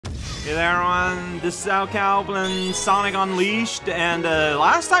Hey there, everyone. This is Alcalblin, Sonic Unleashed, and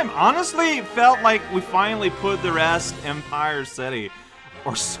last time, honestly, felt like we finally put the rest Empire City.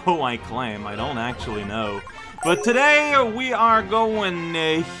 Or so I claim, I don't actually know. But today, we are going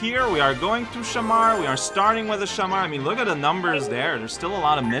here, we are going to Shamar, we are starting with a Shamar. I mean, look at the numbers there, there's still a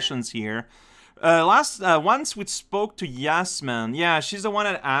lot of missions here. Once we spoke to Yasmine. Yeah, she's the one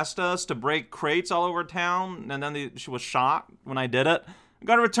that asked us to break crates all over town, and then she was shocked when I did it. I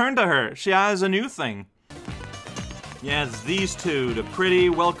gotta return to her. She has a new thing. Yes, these two, the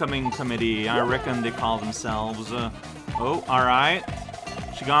Pretty Welcoming Committee, I reckon they call themselves. Oh, alright.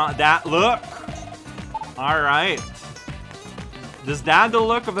 She got that look. Alright. Does that the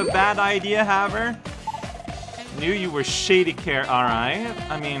look of a bad idea, Haver? Knew you were shady care. Alright.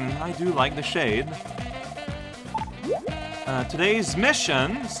 I mean, I do like the shade. Today's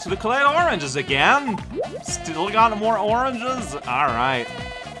mission is to collect oranges again. Still got more oranges? Alright.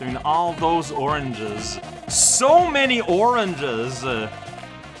 Doing all those oranges. So many oranges!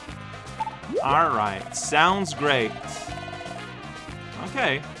 Alright. Sounds great.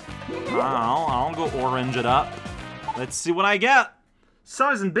 Okay. I'll go orange it up. Let's see what I get. So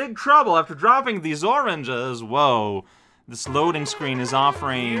I was in big trouble after dropping these oranges. Whoa. This loading screen is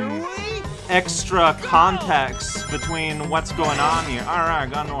offering extra context between what's going on here. Alright,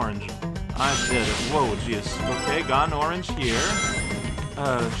 got an orange. I did it. Whoa, jeez. Okay, got an orange here.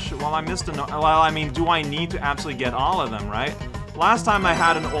 Well, I missed well, I mean, do I need to absolutely get all of them, right? Last time I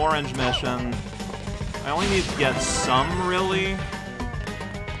had an orange mission, I only need to get some, really.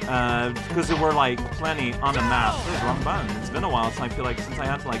 Because there were, like, plenty on the map. Oh, wrong button. It's been a while since I feel like, since I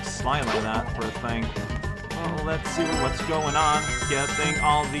had to, like, slide like that for a thing. Well, let's see what's going on. Getting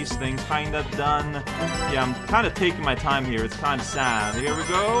all these things kind of done. Yeah, I'm kind of taking my time here. It's kind of sad. Here we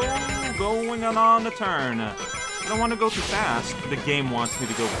go. Going on the turn. I don't want to go too fast. The game wants me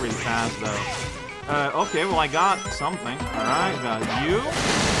to go pretty fast, though. Okay, well, I got something. Alright, got you.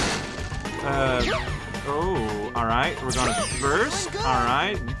 Oh, alright. We're going to first.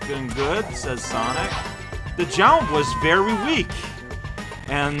 Alright, feeling good, says Sonic. The jump was very weak.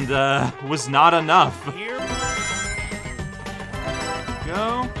 And, was not enough. Here we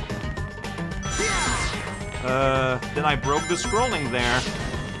go. Then I broke the scrolling there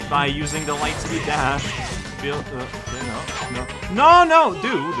by using the lightspeed dash. No,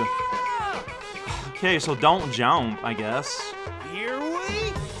 dude. Okay, so don't jump, I guess. Here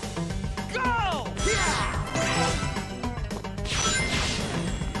we go.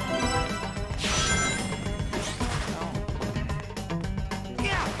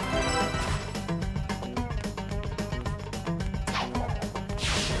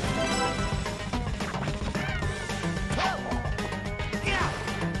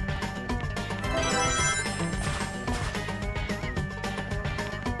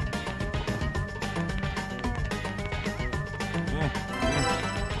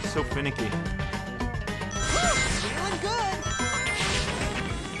 So finicky. Feeling good.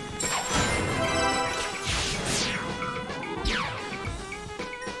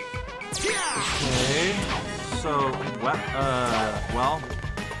 Okay. So what? Well,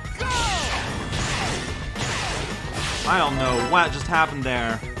 I don't know what just happened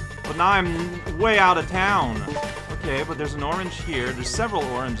there, but now I'm way out of town. Okay, but there's an orange here. There's several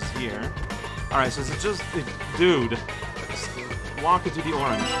oranges here. All right, so is it just, dude? Walk into the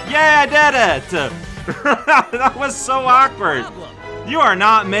orange. Yeah, I did it! That was so awkward. You are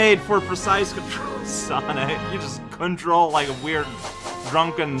not made for precise control, Sonic. You just control like a weird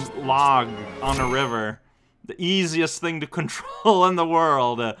drunken log on a river. The easiest thing to control in the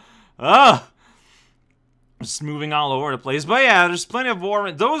world. Just moving all over the place. But yeah, there's plenty of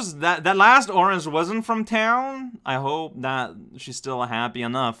orange. That last orange wasn't from town. I hope that she's still happy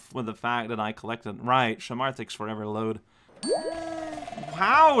enough with the fact that I collected. Right, Shamar takes forever to load.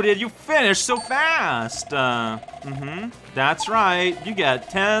 How did you finish so fast? That's right. You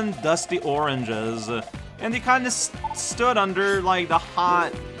get 10 dusty oranges. And they kind of stood under, like, the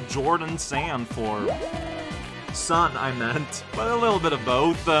hot Jordan sand for sun, I meant. But a little bit of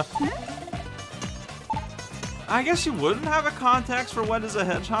both. I guess you wouldn't have a context for what is a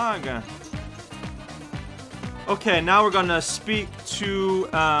hedgehog. Okay, now we're gonna speak to,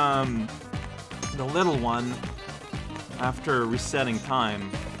 the little one. After resetting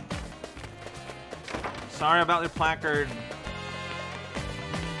time. Sorry about the placard.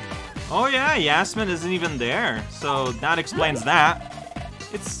 Oh yeah, Yasmine isn't even there. So that explains that.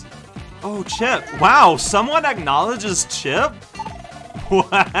 It's... Oh, Chip. Wow, someone acknowledges Chip?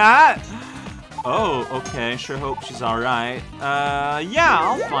 What? Oh, okay. Sure hope she's alright. Yeah,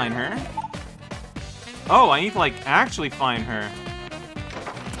 I'll find her. Oh, I need to, like, actually find her.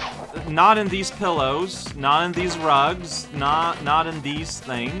 not in these pillows, not in these rugs, not in these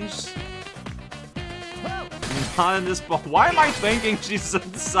things. Not in this bowl. Why am I thinking she's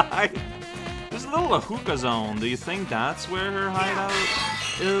inside? There's a little hookah zone. Do you think that's where her hideout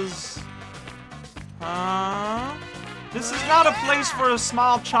is? This is not a place for a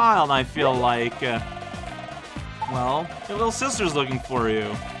small child, I feel like. Well, your little sister's looking for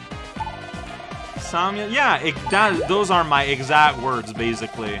you. Samya? Yeah, those are my exact words,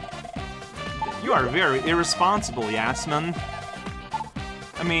 basically. You are very irresponsible, Yasmine.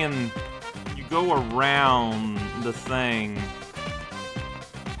 I mean, you go around the thing.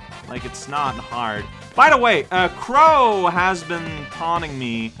 Like, it's not hard. By the way, Crow has been taunting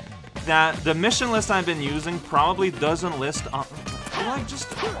me that the mission list I've been using probably doesn't list on... Like,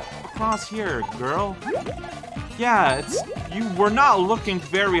 just across here, girl. Yeah, you were not looking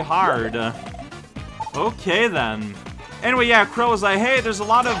very hard. Okay, then. Anyway, yeah, Crow was like, hey, there's a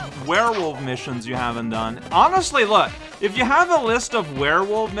lot of werewolf missions you haven't done. Honestly, look, if you have a list of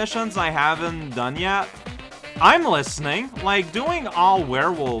werewolf missions I haven't done yet, I'm listening. Like, doing all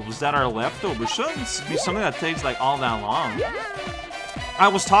werewolves that are leftover shouldn't be something that takes, like, all that long. I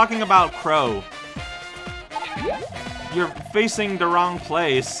was talking about Crow. You're facing the wrong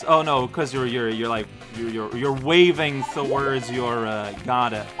place. Oh no, because you're waving towards your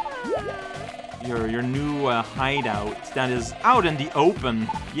your new hideout that is out in the open.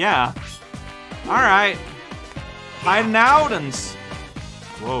 Yeah. All right. Hiding out and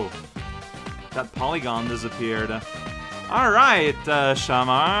whoa, that polygon disappeared. All right,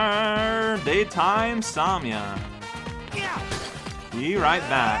 Shamar, daytime Samya. Be right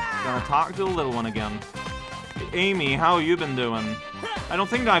back. Gonna talk to the little one again. Hey, Amy, how you been doing? I don't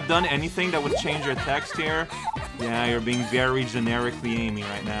think I've done anything that would change your text here. Yeah, you're being very generically Amy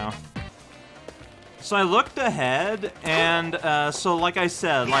right now. So I looked ahead, and so like I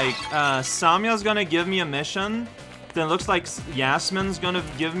said, like Samya's gonna give me a mission. Then it looks like Yasmine's gonna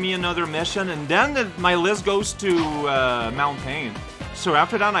give me another mission, and then my list goes to Mount Pain. So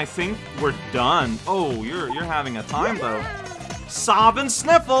after that, I think we're done. Oh, you're having a time though. Sob and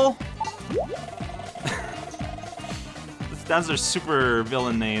Sniffle! Those are super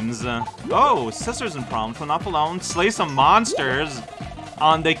villain names. Oh, Sisters in Prom, from Not Alone. Slay some monsters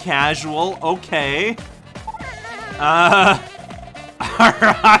on the casual. Okay. Alright.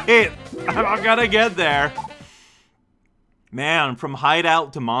 I'm gonna get there. Man, from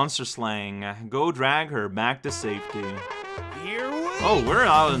hideout to monster slaying. Go drag her back to safety. Oh, we're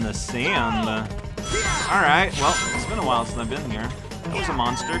out in the sand. Alright, well, it's been a while since I've been here. That was a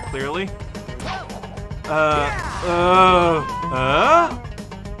monster, clearly.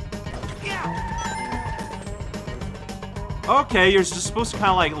 Okay, you're just supposed to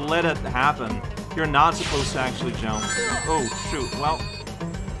kind of like let it happen. You're not supposed to actually jump. Oh, shoot, well.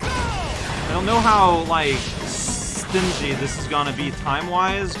 I don't know how, like, stingy this is gonna be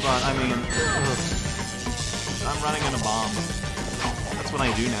time-wise, but, I mean, I'm running into bombs. That's what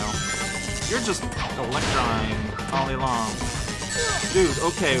I do now. You're just electrifying all day long. Dude,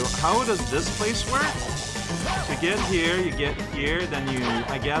 okay, how does this place work? To get here, you get here, then you,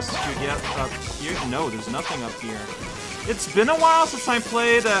 I guess, you get up here. No, there's nothing up here. It's been a while since I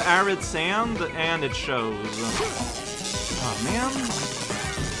played Arid Sand, and it shows. Oh, man.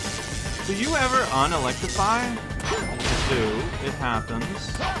 Do you ever unelectrify? I do. It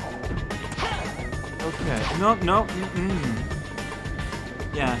happens. Okay. No.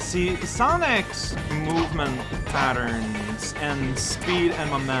 Yeah, see, Sonic's movement patterns and speed and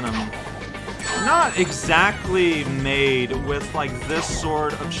momentum are not exactly made with, like, this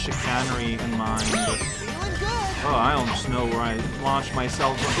sort of chicanery in mind. Oh, I almost know where I launched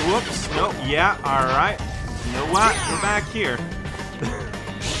myself. Whoops. Nope. Yeah, alright. You know what? We're back here.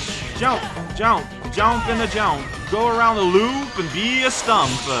 Jump. Jump in the jump. Go around the loop and be a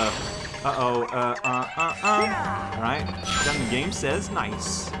stump. Alright. Then the game says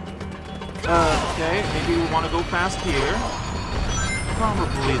nice. Okay, maybe we want to go fast here.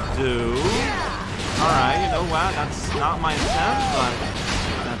 Probably do. Alright, you know what? That's not my intent, but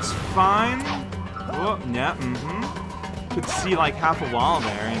that's fine. Oh, yeah, Could see like half a wall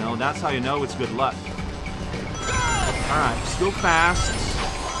there, you know. That's how you know it's good luck. Alright, just go fast.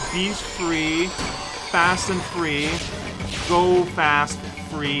 Be free. Fast and free. Go fast,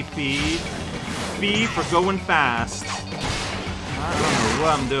 free, feed. Fee for going fast. I don't know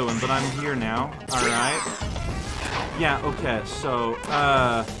what I'm doing, but I'm here now. Alright. Yeah, okay, so,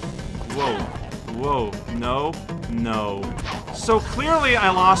 whoa, no. So clearly I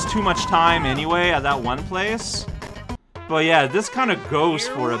lost too much time anyway at that one place. But yeah, this kind of goes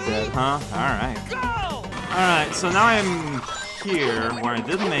for a bit, huh? Alright. Alright, so now I'm here, where I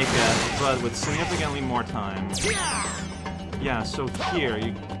did make it, but with significantly more time. Yeah, so here,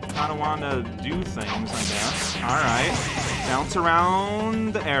 you kind of want to do things, I guess. Alright. Bounce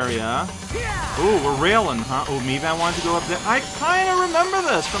around the area. Ooh, we're railing, huh? Oh, maybe I want to go up there. I kind of remember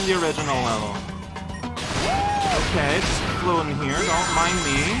this from the original level. Okay, just floating here. Don't mind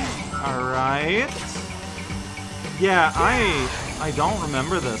me. Alright. Yeah, I don't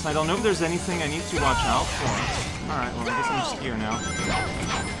remember this. I don't know if there's anything I need to watch out for. Alright, well, I guess I'm just here now.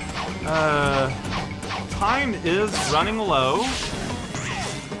 Time is running low.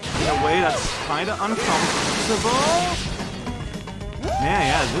 In a way that's kind of uncomfortable. Man,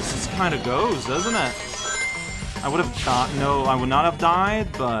 yeah, this just kind of goes, doesn't it? I would have thought, no, I would not have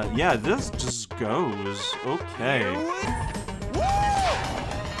died, but yeah, this just goes. Okay.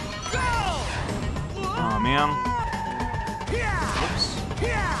 Oh, man. Whoops.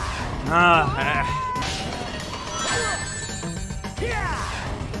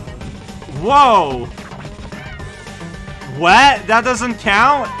 Whoa! What? That doesn't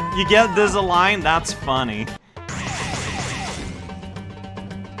count? You get this a line? That's funny.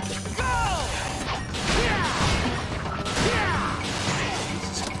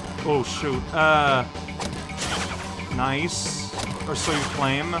 Oh shoot. Nice. Or so you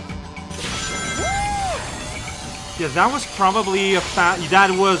claim. Yeah, that was probably a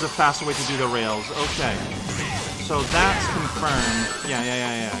faster way to do the rails. Okay. So that's confirmed.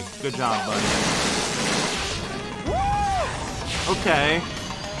 Yeah. Good job, buddy. Okay.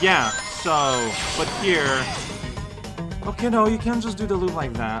 Yeah, so, but here... Okay, no, you can't just do the loop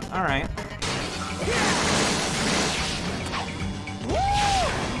like that. Alright.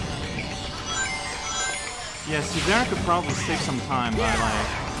 Yeah, see, there I could probably save some time by, like,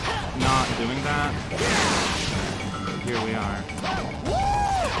 not doing that. Here we are.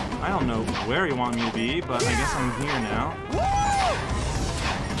 I don't know where you want me to be, but I guess I'm here now.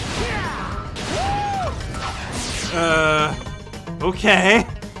 Okay.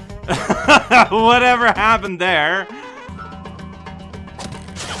 Whatever happened there.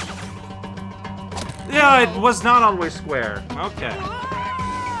 Yeah, it was not always square. Okay.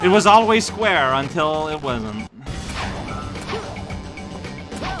 It was always square until it wasn't.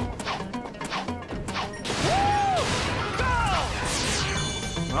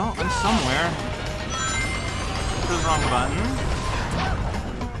 Well, I'm somewhere. The wrong button.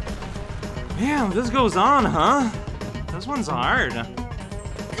 Man, this goes on, huh? This one's hard.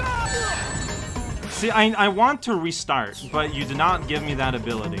 See, I want to restart, but you did not give me that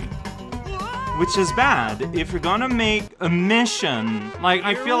ability. Which is bad. If you're gonna make a mission, like,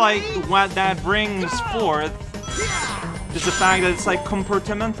 I feel like what that brings forth is the fact that it's, like,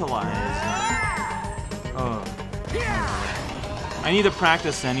 compartmentalized. Oh. I need to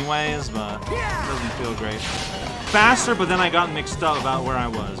practice anyways, but it doesn't feel great. Faster, but then I got mixed up about where I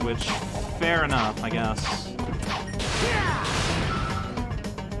was, which, fair enough, I guess.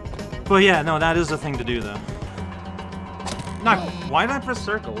 But yeah, no, that is the thing to do, though. Not, why did I press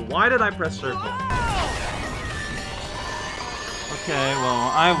circle? Why did I press circle? Okay,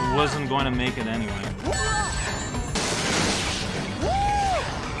 well, I wasn't going to make it anyway.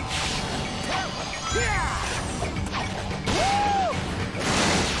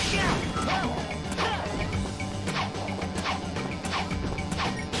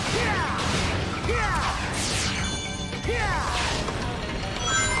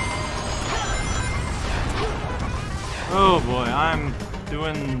 Oh boy, I'm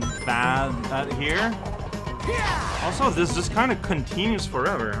doing bad at here. Also, this just kind of continues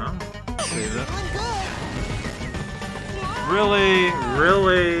forever, huh? Save it. Really?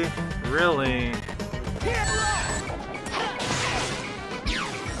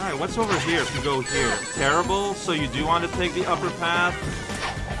 Alright, what's over here if you go here? Terrible? So you do want to take the upper path?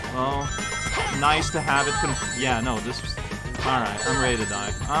 Well, nice to have it yeah, no, this... Alright, I'm ready to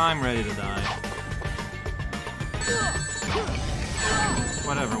die. I'm ready to die.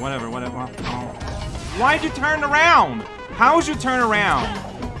 Whatever. Oh. Why'd you turn around? How'd you turn around?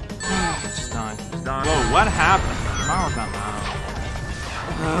 Just die. Whoa, what happened?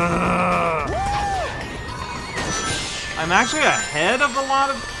 I'm actually ahead of a lot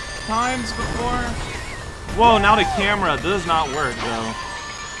of times before. Whoa, now the camera does not work, though.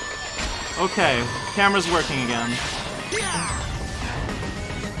 Okay, camera's working again.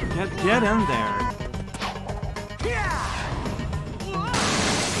 Get in there.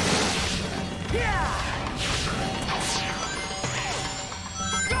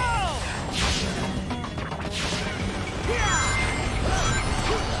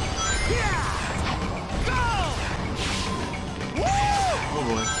 Oh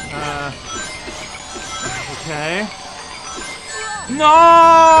boy. Okay.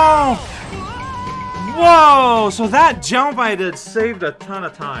 No! Whoa! So that jump I did saved a ton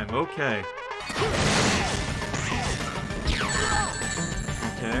of time. Okay.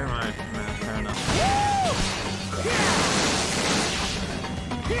 Okay, right. Fair enough.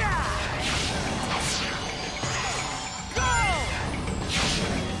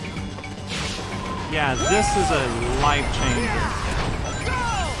 Yeah, this is a life changer.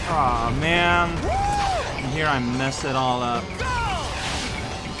 Aw, man. And here I mess it all up.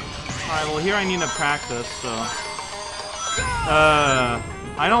 Alright, well here I need to practice, so...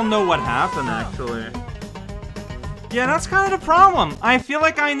 I don't know what happened, actually. Yeah, that's kind of the problem. I feel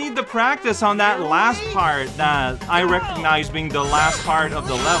like I need to practice on that last part that I recognize being the last part of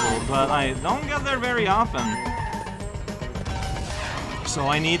the level, but I don't get there very often. So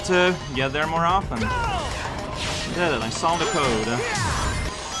I need to get there more often. Did it, I saw the code.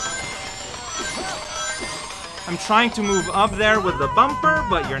 I'm trying to move up there with the bumper,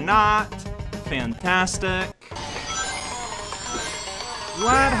 but you're not. Fantastic.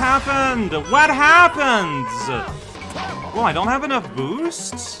 What happened? What happened? Oh, I don't have enough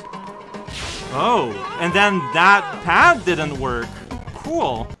boosts? Oh, and then that pad didn't work.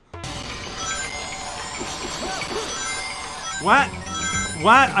 Cool. What?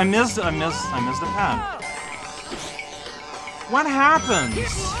 What? I missed a pad. What happened?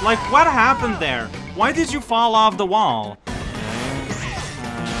 Like, what happened there? Why did you fall off the wall? Okay.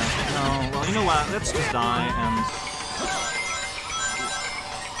 No, well, you know what? Let's just die and...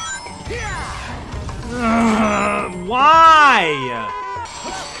 Why?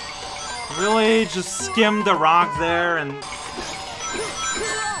 Really? Just skim the rock there and...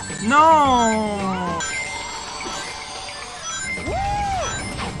 No!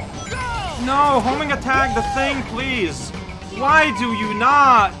 No, homing attack the thing, please! Why do you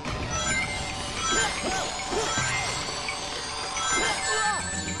not?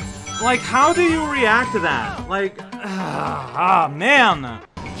 Like, how do you react to that? Like, man!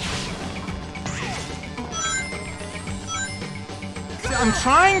 See, I'm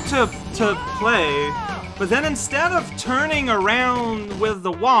trying to play, but then instead of turning around with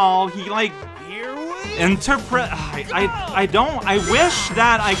the wall, he like interpret. I wish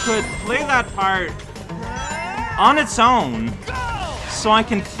that I could play that part on its own, so I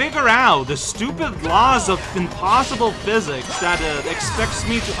can figure out the stupid laws of impossible physics that it expects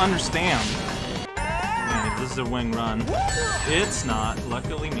me to understand. Okay, this is a wing run. It's not,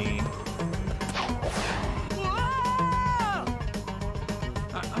 luckily me.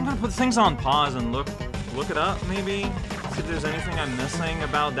 I'm gonna put things on pause and look it up, maybe? See if there's anything I'm missing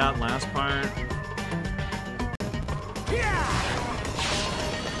about that last part.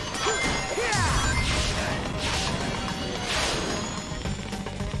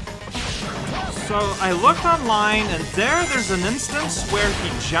 So I looked online, and there's an instance where he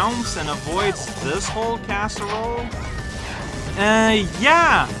jumps and avoids this whole casserole.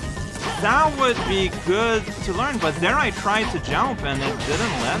 Yeah, that would be good to learn, but there I tried to jump and it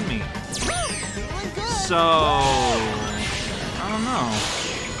didn't let me. So, I don't know.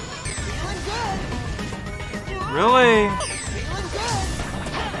 Really?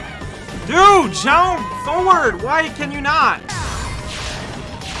 Dude, jump forward! Why can you not?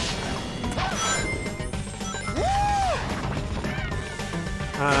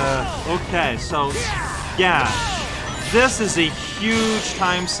 Okay, so, yeah, this is a huge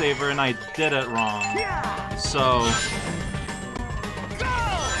time saver and I did it wrong. So, if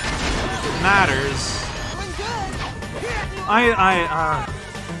it matters,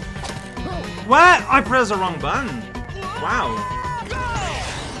 what? I pressed the wrong button. Wow.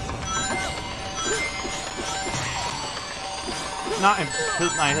 No,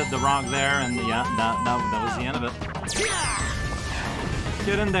 I hit the rock there, and yeah, that was the end of it.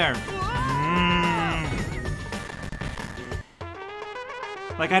 Get in there.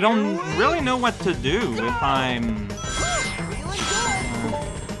 Like, I don't really know what to do if I'm...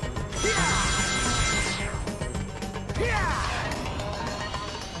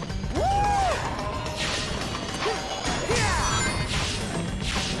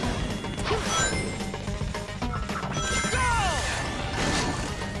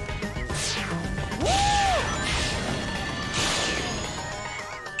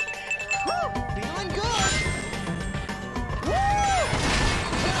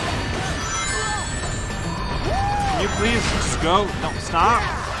 Please, just go. Don't stop.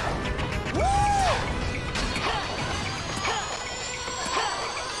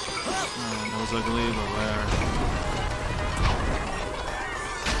 That was ugly, but where?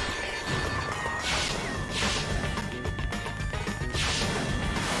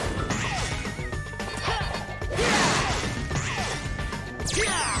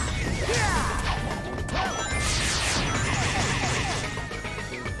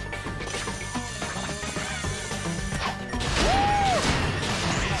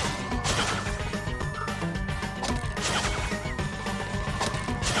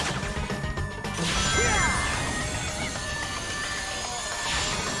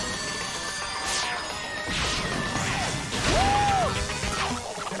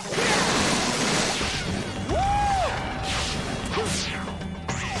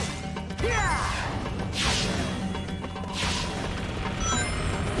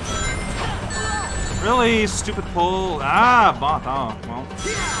 Really stupid pull. Ah, bot. Oh, well.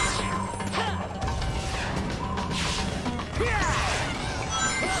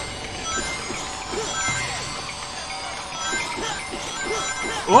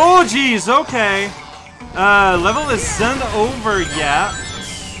 Oh, geez. Okay. Level isn't over yet.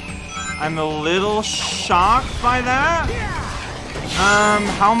 I'm a little shocked by that.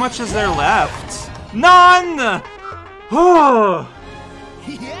 How much is there left? None! Oh!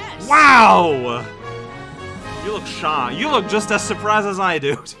 Yes! Wow! You look shocked. You look just as surprised as I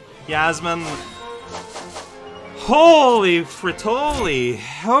do. Yasmine. Holy fritoli.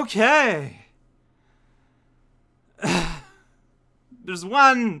 Okay. There's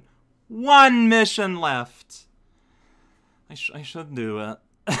one mission left. I should do it.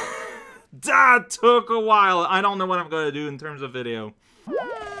 That took a while. I don't know what I'm going to do in terms of video.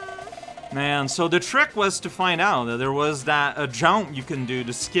 Man, so the trick was to find out that there was a jump you can do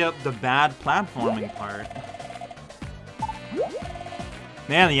to skip the bad platforming part.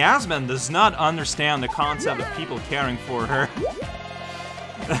 Man, Yasmine does not understand the concept of people caring for her.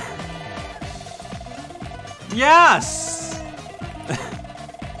 Yes!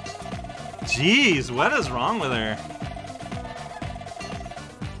 Jeez, what is wrong with her?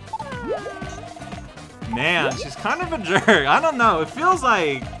 Man, she's kind of a jerk. I don't know. It feels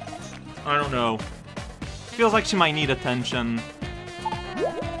like... I don't know. It feels like she might need attention.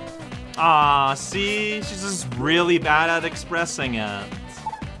 Ah, see? She's just really bad at expressing it.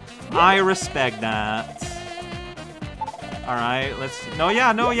 I respect that. Alright, let's... No,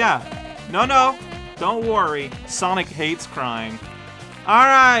 yeah. No. Don't worry. Sonic hates crying.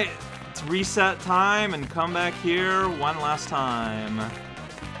 Alright. It's reset time and come back here one last time.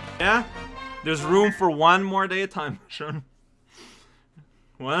 Yeah? There's room for one more daytime mission.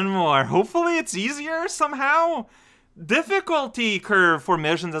 One more. Hopefully it's easier somehow. Difficulty curve for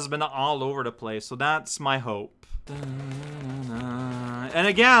missions has been all over the place, so that's my hope. And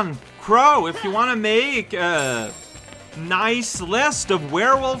again, Crow, if you want to make a nice list of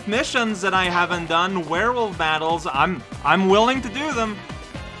werewolf missions that I haven't done, werewolf battles, I'm willing to do them.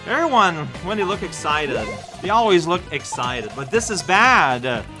 Everyone, when they look excited, they always look excited, but this is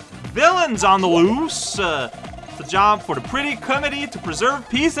bad. Villains on the loose. It's a job for the pretty comedy to preserve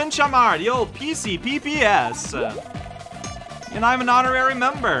peace in Shamar, the old PCPPS. And I'm an honorary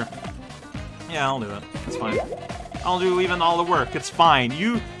member. Yeah, I'll do it. It's fine. I'll do even all the work. It's fine.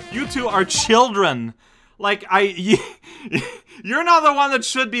 You two are children. Like, you're not the one that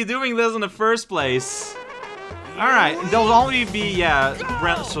should be doing this in the first place. Alright, there'll only be, yeah,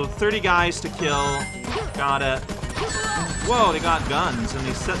 so 30 guys to kill. Got it. Whoa, they got guns and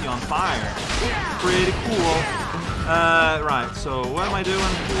they set you on fire. Pretty cool. Right, so what am I doing?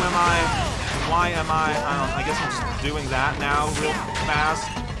 Who am I? Why am I guess I'm just doing that now real fast.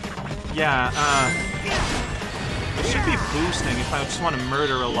 Yeah, it should be boosting if I just want to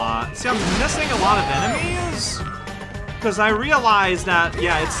murder a lot. See, I'm missing a lot of enemies. Because I realized that,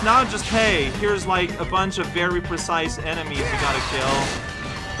 yeah, it's not just, hey, here's like a bunch of very precise enemies you gotta kill.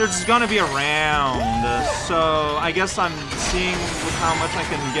 They're just gonna be around, so I guess I'm seeing with how much I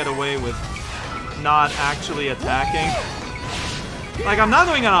can get away with not actually attacking. Like, I'm not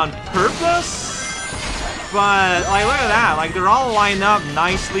doing it on purpose, but, like, look at that. Like, they're all lined up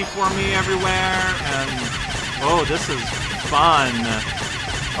nicely for me everywhere, and, oh, this is fun.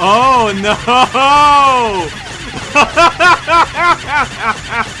 Oh, no! I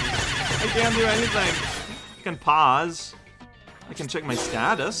can't do anything. I can pause. I can check my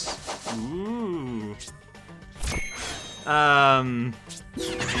status. Ooh. But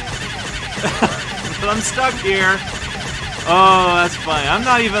I'm stuck here. Oh, that's funny. I'm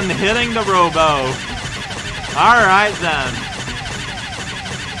not even hitting the robo. Alright then.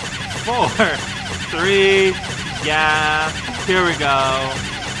 4, 3, yeah. Here we go.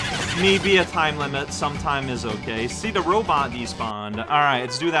 Maybe a time limit sometime is okay. See, the robot despawned. Alright,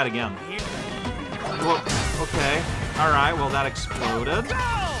 let's do that again. Whoa, okay. Alright, well that exploded.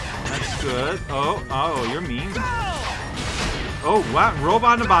 That's good. Oh, you're mean. Oh, what?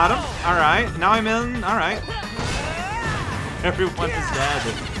 Robot on the bottom. Alright, now I'm in. Alright. Everyone is dead.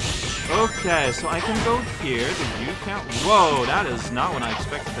 Okay, so I can go here. The U count. Whoa, that is not what I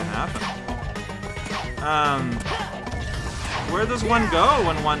expected to happen. Where does one go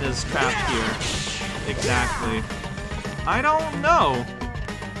when one is trapped here? Exactly. I don't know.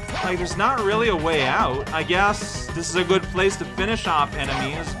 Like, there's not really a way out. I guess this is a good place to finish off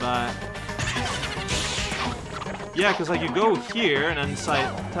enemies, but... yeah, because, like, you go here, and then it's like,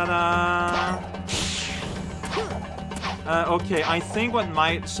 ta-da! Okay, I think what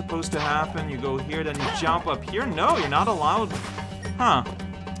might supposed to happen, you go here, then you jump up here. No, you're not allowed. Huh.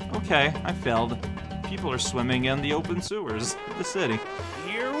 Okay, I failed. People are swimming in the open sewers of the city.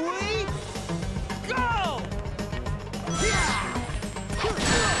 Here we go!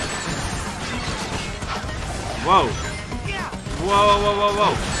 Whoa. Whoa, whoa, whoa,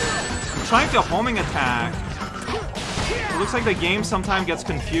 whoa. I'm trying to homing attack. It looks like the game sometimes gets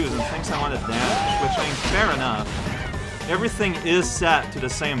confused and thinks I want to dash, which I mean, fair enough. Everything is set to the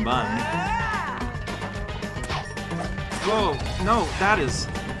same button. Whoa, no, that is...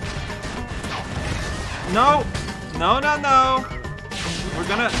 No! No, no, no! We're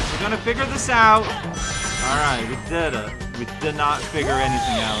gonna figure this out. Alright, we did it. We did not figure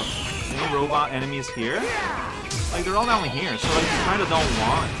anything out. Any robot enemies here? Like, they're all down here, so like, you kind of don't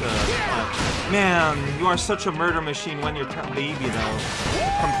want to... man, you are such a murder machine when you're baby, though.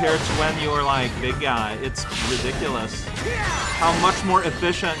 Compared to when you're, like, big guy. It's ridiculous. How much more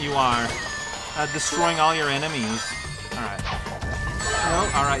efficient you are at destroying all your enemies. Alright. No,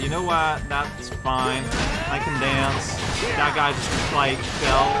 alright, you know what? That's fine. I can dance. That guy just, like,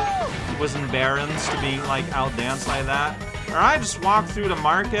 fell. Was embarrassed to being, like, outdanced like that. Alright, just walk through the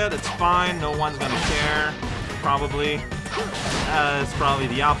market. It's fine. No one's gonna care. Probably. It's probably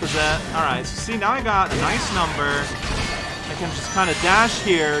the opposite. Alright, so see, now I got a nice number. I can just kind of dash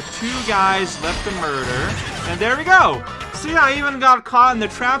here. 2 guys left to murder. And there we go! See, I even got caught in the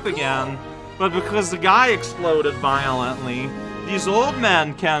trap again. But because the guy exploded violently, these old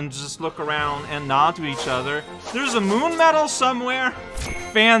men can just look around and nod to each other. There's a moon medal somewhere.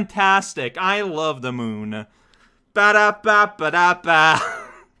 Fantastic. I love the moon. Ba-da-ba-ba-da-ba.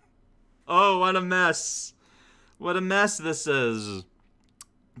 Oh, what a mess. What a mess this is.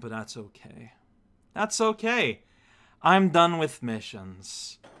 But that's okay. That's okay. I'm done with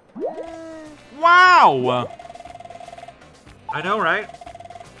missions. Wow! I know, right?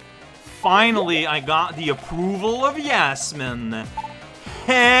 Finally, I got the approval of Yasmine.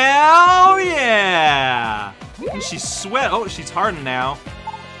 Hell yeah! And she's sweat. Oh, she's hardened now.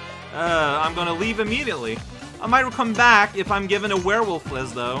 I'm gonna leave immediately. I might come back if I'm given a werewolf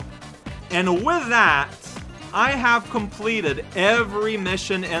list, though. And with that, I have completed every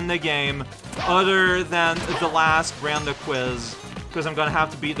mission in the game other than the last random quiz, because I'm gonna have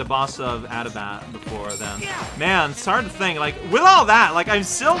to beat the boss of AtS before then. Man, it's hard to think, like, with all that, like, I'm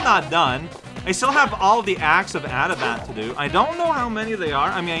still not done. I still have all the acts of AtS to do. I don't know how many they are.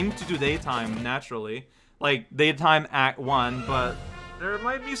 I mean, I need to do daytime, naturally. Like, daytime Act 1, but there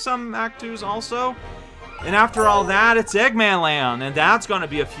might be some Act 2s also. And after all that, it's Eggman Land, and that's gonna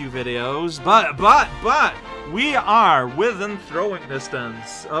be a few videos. But, we are within throwing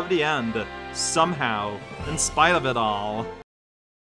distance of the end, somehow, in spite of it all.